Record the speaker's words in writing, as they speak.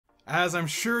As I'm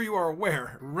sure you are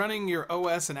aware, running your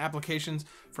OS and applications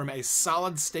from a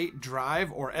solid-state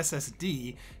drive or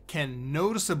SSD can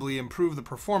noticeably improve the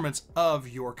performance of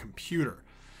your computer.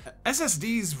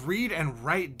 SSDs read and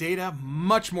write data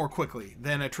much more quickly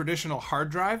than a traditional hard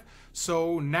drive,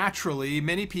 so naturally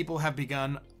many people have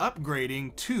begun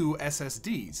upgrading to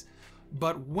SSDs.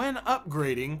 But when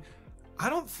upgrading, I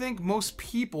don't think most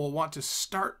people want to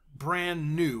start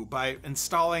brand new by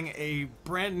installing a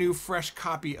brand new fresh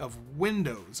copy of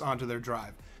Windows onto their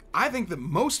drive. I think that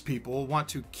most people want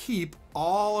to keep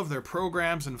all of their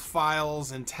programs and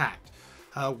files intact,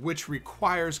 which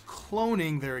requires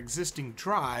cloning their existing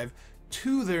drive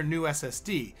to their new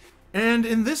SSD. And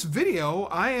in this video,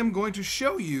 I am going to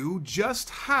show you just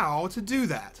how to do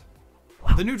that.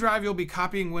 The new drive you'll be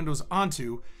copying Windows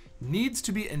onto needs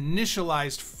to be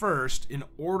initialized first in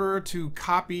order to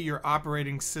copy your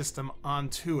operating system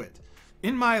onto it.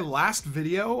 In my last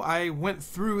video, I went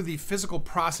through the physical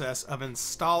process of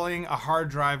installing a hard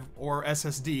drive or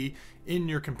SSD in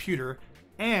your computer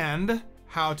and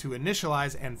how to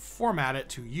initialize and format it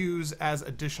to use as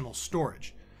additional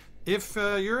storage. If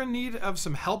you're in need of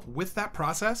some help with that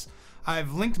process,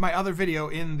 I've linked my other video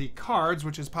in the cards,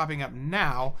 which is popping up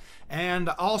now, and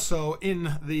also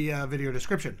in the video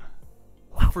description.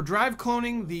 For drive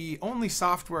cloning, the only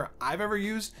software I've ever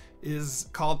used is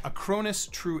called Acronis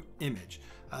True Image.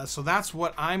 So that's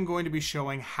what I'm going to be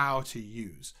showing how to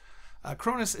use.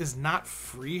 Acronis is not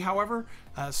free, however,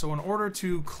 so in order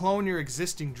to clone your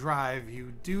existing drive,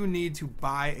 you do need to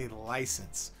buy a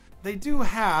license. They do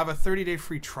have a 30-day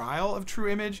free trial of True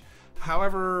Image.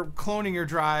 However, cloning your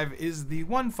drive is the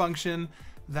one function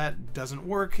that doesn't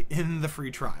work in the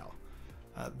free trial.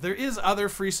 There is other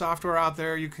free software out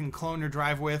there you can clone your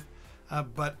drive with,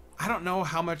 but I don't know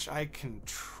how much I can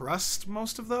trust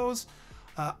most of those.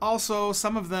 Also,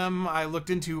 some of them I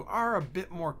looked into are a bit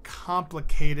more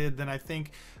complicated than I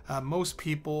think most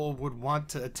people would want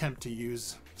to attempt to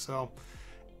use. So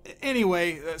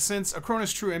anyway, since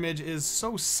Acronis True Image is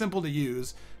so simple to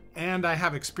use and I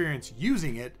have experience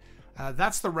using it,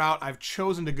 that's the route I've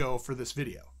chosen to go for this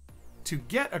video. To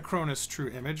get Acronis True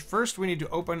Image, first we need to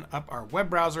open up our web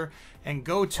browser and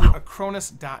go to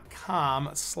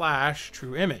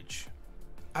acronis.com/trueimage.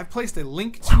 I've placed a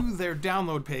link to their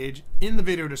download page in the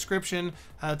video description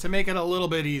to make it a little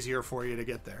bit easier for you to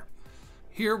get there.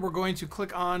 Here we're going to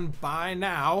click on Buy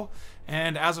Now,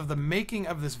 and as of the making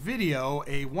of this video,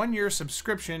 a 1-year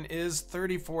subscription is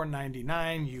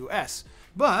 $34.99 US.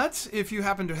 But if you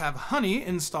happen to have Honey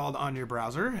installed on your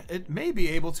browser, it may be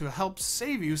able to help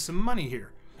save you some money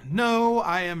here. No,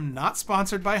 I am not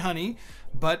sponsored by Honey,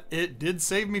 but it did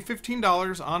save me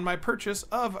 $15 on my purchase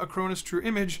of Acronis True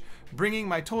Image, bringing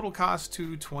my total cost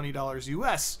to $20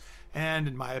 US. And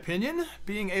in my opinion,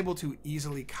 being able to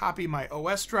easily copy my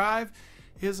OS drive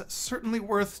is certainly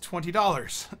worth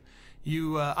 $20.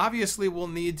 You obviously will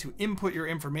need to input your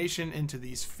information into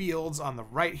these fields on the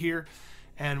right here,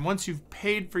 and once you've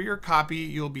paid for your copy,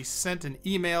 you'll be sent an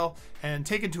email and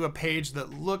taken to a page that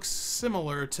looks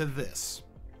similar to this.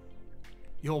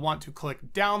 You'll want to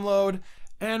click download,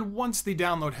 and once the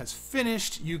download has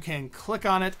finished, you can click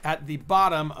on it at the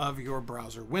bottom of your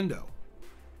browser window.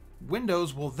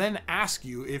 Windows will then ask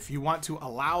you if you want to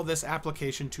allow this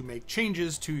application to make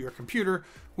changes to your computer,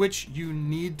 which you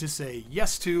need to say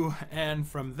yes to, and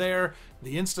from there,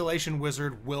 the installation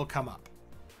wizard will come up.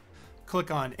 Click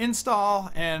on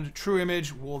Install, and True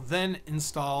Image will then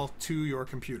install to your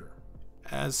computer.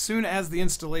 As soon as the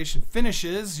installation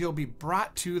finishes, you'll be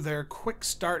brought to their Quick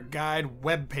Start Guide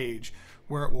web page,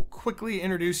 where it will quickly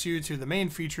introduce you to the main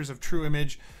features of True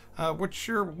Image, which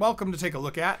you're welcome to take a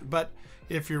look at, but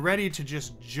if you're ready to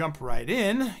just jump right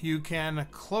in, you can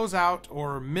close out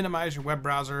or minimize your web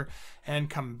browser and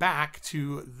come back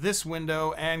to this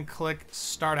window and click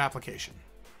Start Application.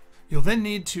 You'll then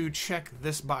need to check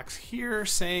this box here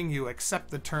saying you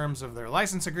accept the terms of their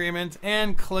license agreement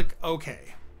and click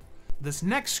OK. This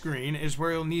next screen is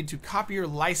where you'll need to copy your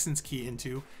license key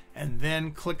into and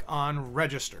then click on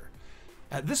Register.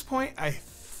 At this point, I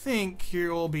think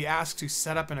you'll be asked to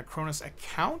set up an Acronis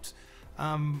account,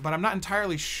 but I'm not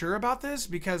entirely sure about this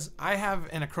because I have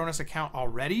an Acronis account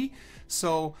already,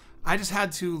 so I just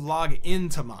had to log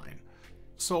into mine.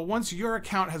 So once your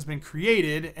account has been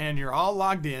created and you're all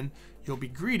logged in, you'll be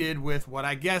greeted with what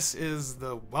I guess is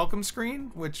the welcome screen,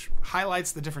 which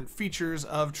highlights the different features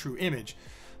of True Image.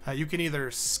 You can either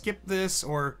skip this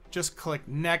or just click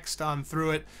next on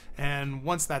through it, and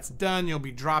once that's done, you'll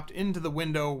be dropped into the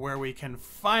window where we can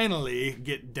finally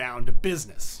get down to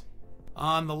business.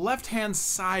 On the left-hand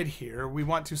side here, we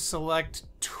want to select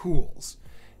Tools.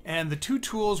 And the two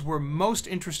tools we're most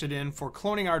interested in for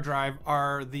cloning our drive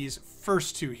are these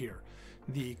first two here.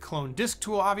 The Clone Disk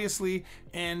tool, obviously,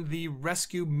 and the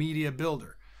Rescue Media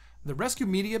Builder. The Rescue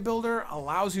Media Builder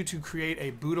allows you to create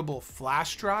a bootable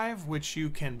flash drive, which you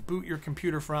can boot your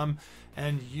computer from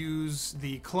and use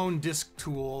the Clone Disk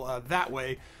tool that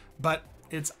way. But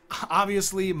it's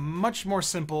obviously much more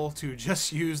simple to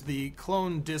just use the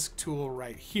Clone Disk tool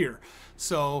right here.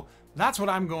 So that's what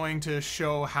I'm going to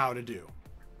show how to do.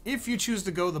 If you choose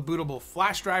to go the bootable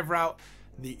flash drive route,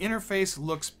 the interface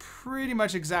looks pretty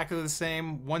much exactly the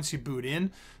same once you boot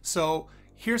in. So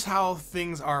here's how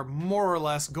things are more or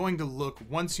less going to look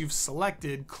once you've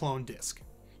selected Clone Disk.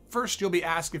 First, you'll be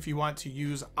asked if you want to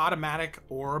use automatic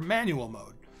or manual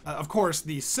mode. Of course,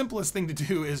 the simplest thing to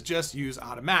do is just use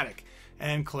automatic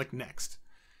and click Next.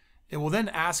 It will then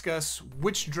ask us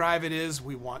which drive it is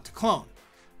we want to clone.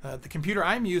 The computer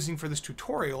I'm using for this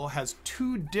tutorial has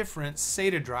two different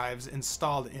SATA drives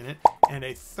installed in it and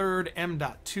a third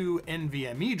M.2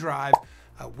 NVMe drive,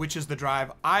 which is the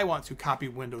drive I want to copy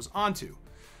Windows onto.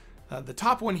 The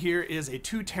top one here is a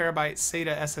 2 terabyte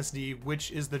SATA SSD, which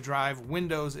is the drive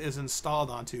Windows is installed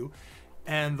onto,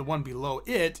 and the one below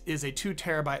it is a 2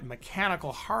 terabyte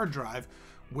mechanical hard drive,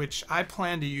 which I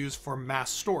plan to use for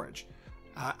mass storage.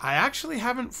 I actually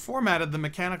haven't formatted the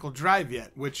mechanical drive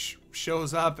yet, which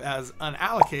shows up as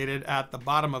unallocated at the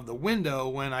bottom of the window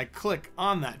when I click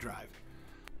on that drive.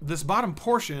 This bottom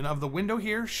portion of the window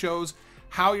here shows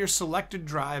how your selected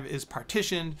drive is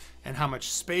partitioned and how much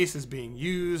space is being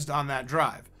used on that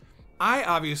drive. I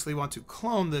obviously want to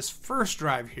clone this first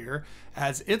drive here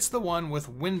as it's the one with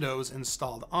Windows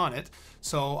installed on it,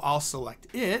 so I'll select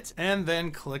it and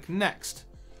then click Next.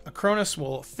 Acronis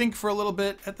will think for a little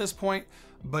bit at this point,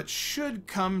 but should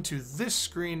come to this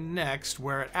screen next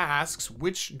where it asks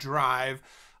which drive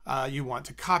you want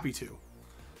to copy to.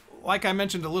 Like I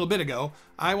mentioned a little bit ago,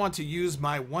 I want to use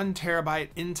my 1 terabyte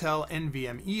Intel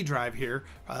NVMe drive here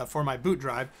for my boot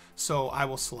drive, so I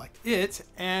will select it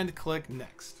and click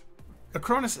Next.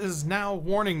 Acronis is now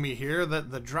warning me here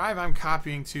that the drive I'm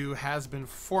copying to has been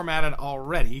formatted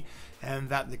already and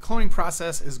that the cloning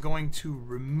process is going to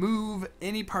remove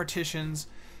any partitions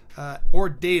or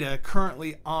data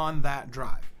currently on that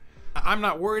drive. I'm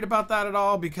not worried about that at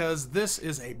all because this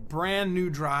is a brand new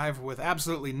drive with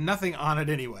absolutely nothing on it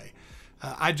anyway.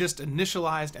 I just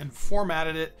initialized and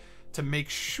formatted it to make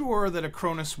sure that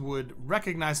Acronis would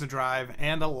recognize the drive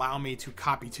and allow me to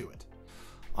copy to it.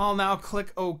 I'll now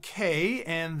click OK,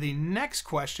 and the next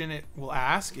question it will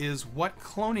ask is what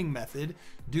cloning method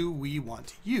do we want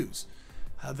to use?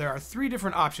 There are three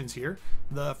different options here.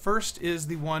 The first is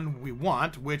the one we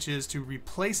want, which is to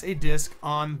replace a disk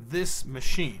on this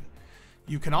machine.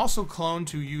 You can also clone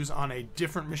to use on a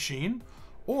different machine,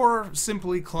 or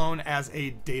simply clone as a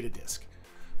data disk.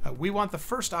 We want the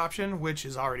first option, which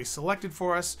is already selected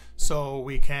for us, so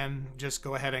we can just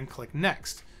go ahead and click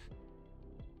Next.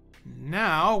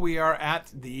 Now we are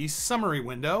at the summary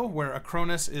window where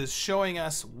Acronis is showing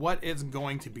us what it's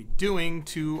going to be doing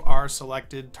to our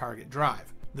selected target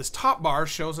drive. This top bar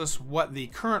shows us what the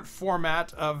current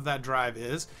format of that drive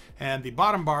is, and the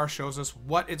bottom bar shows us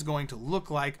what it's going to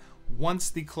look like once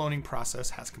the cloning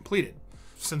process has completed.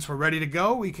 Since we're ready to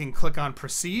go, we can click on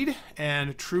Proceed,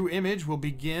 and True Image will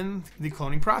begin the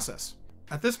cloning process.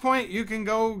 At this point, you can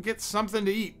go get something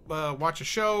to eat, watch a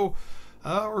show,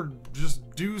 or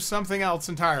just do something else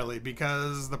entirely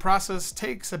because the process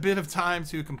takes a bit of time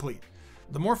to complete.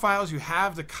 The more files you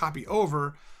have to copy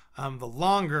over, the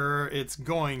longer it's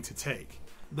going to take.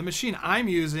 The machine I'm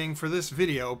using for this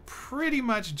video pretty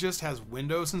much just has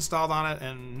Windows installed on it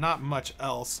and not much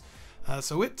else,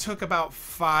 so it took about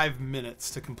 5 minutes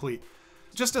to complete.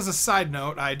 Just as a side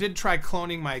note, I did try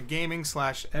cloning my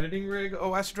gaming/editing rig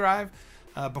OS drive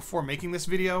before making this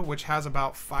video, which has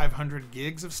about 500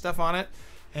 gigs of stuff on it,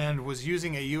 and was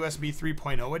using a USB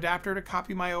 3.0 adapter to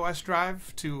copy my OS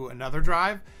drive to another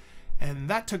drive, and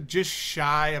that took just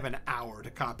shy of an hour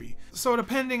to copy. So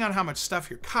depending on how much stuff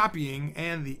you're copying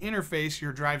and the interface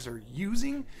your drives are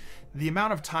using, the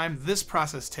amount of time this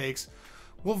process takes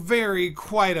will vary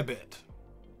quite a bit.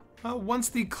 Once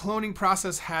the cloning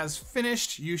process has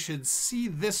finished, you should see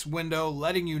this window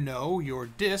letting you know your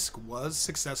disk was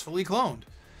successfully cloned.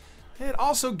 It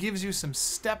also gives you some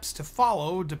steps to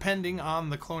follow depending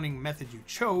on the cloning method you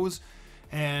chose,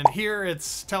 and here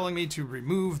it's telling me to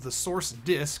remove the source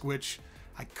disk, which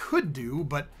I could do,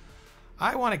 but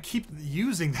I want to keep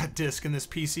using that disk in this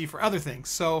PC for other things.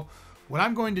 So what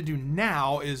I'm going to do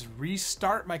now is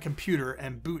restart my computer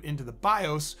and boot into the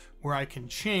BIOS where I can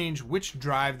change which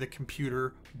drive the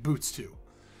computer boots to.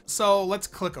 So let's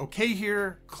click OK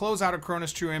here, close out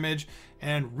Acronis True Image,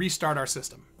 and restart our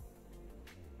system.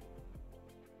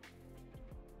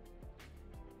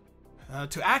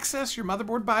 To access your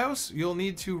motherboard BIOS, you'll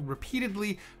need to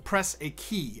repeatedly press a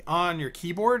key on your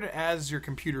keyboard as your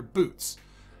computer boots.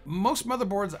 Most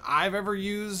motherboards I've ever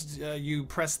used, you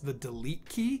press the delete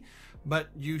key, but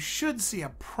you should see a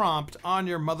prompt on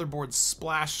your motherboard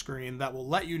splash screen that will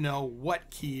let you know what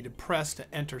key to press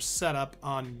to enter setup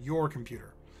on your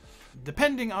computer.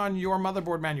 Depending on your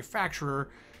motherboard manufacturer,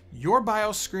 your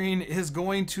BIOS screen is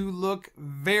going to look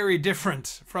very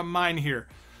different from mine here.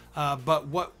 But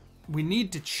what we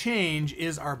need to change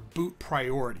is our boot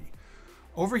priority.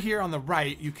 Over here on the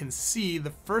right, you can see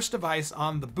the first device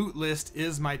on the boot list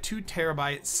is my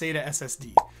 2TB SATA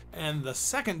SSD, and the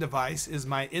second device is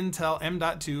my Intel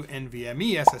M.2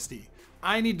 NVMe SSD.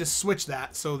 I need to switch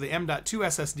that so the M.2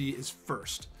 SSD is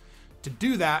first. To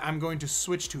do that, I'm going to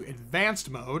switch to advanced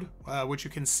mode, which you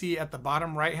can see at the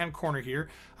bottom right hand corner here.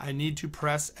 I need to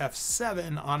press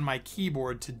F7 on my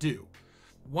keyboard to do.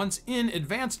 Once in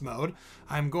advanced mode,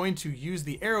 I'm going to use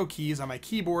the arrow keys on my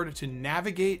keyboard to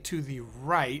navigate to the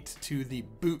right to the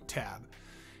boot tab.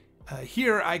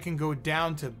 Here I can go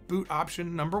down to boot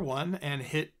option number 1 and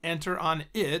hit enter on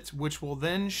it, which will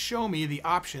then show me the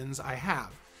options I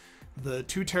have. The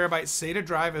 2TB SATA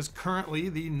drive is currently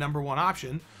the number 1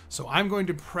 option, so I'm going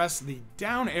to press the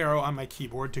down arrow on my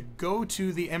keyboard to go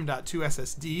to the M.2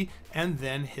 SSD and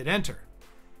then hit enter.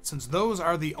 Since those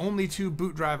are the only 2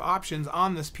 boot drive options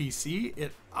on this PC,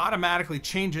 it automatically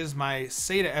changes my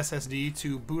SATA SSD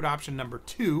to boot option number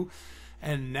 2.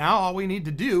 And now all we need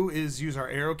to do is use our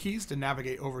arrow keys to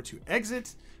navigate over to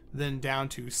exit, then down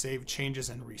to save changes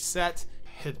and reset.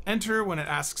 Hit enter when it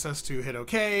asks us to hit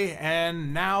OK,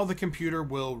 and now the computer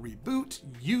will reboot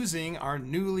using our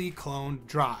newly cloned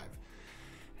drive.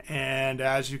 And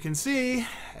as you can see,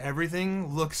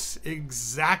 everything looks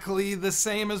exactly the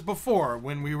same as before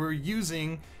when we were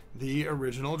using the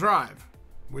original drive,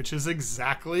 which is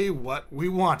exactly what we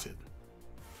wanted.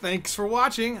 Thanks for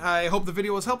watching. I hope the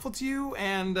video was helpful to you,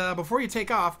 and before you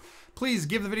take off, please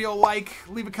give the video a like,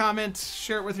 leave a comment,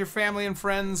 share it with your family and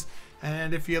friends,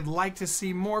 and if you'd like to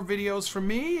see more videos from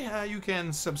me, you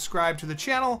can subscribe to the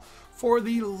channel for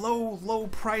the low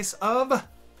price of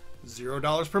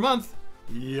 $0 per month.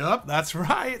 Yup, that's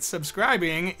right,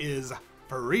 subscribing is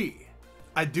free.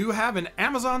 I do have an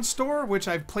Amazon store, which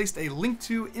I've placed a link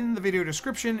to in the video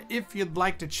description if you'd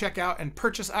like to check out and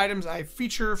purchase items I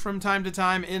feature from time to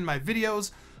time in my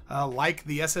videos, like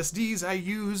the SSDs I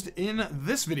used in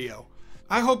this video.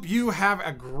 I hope you have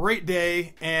a great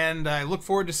day, and I look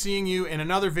forward to seeing you in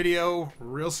another video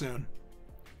real soon.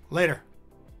 Later.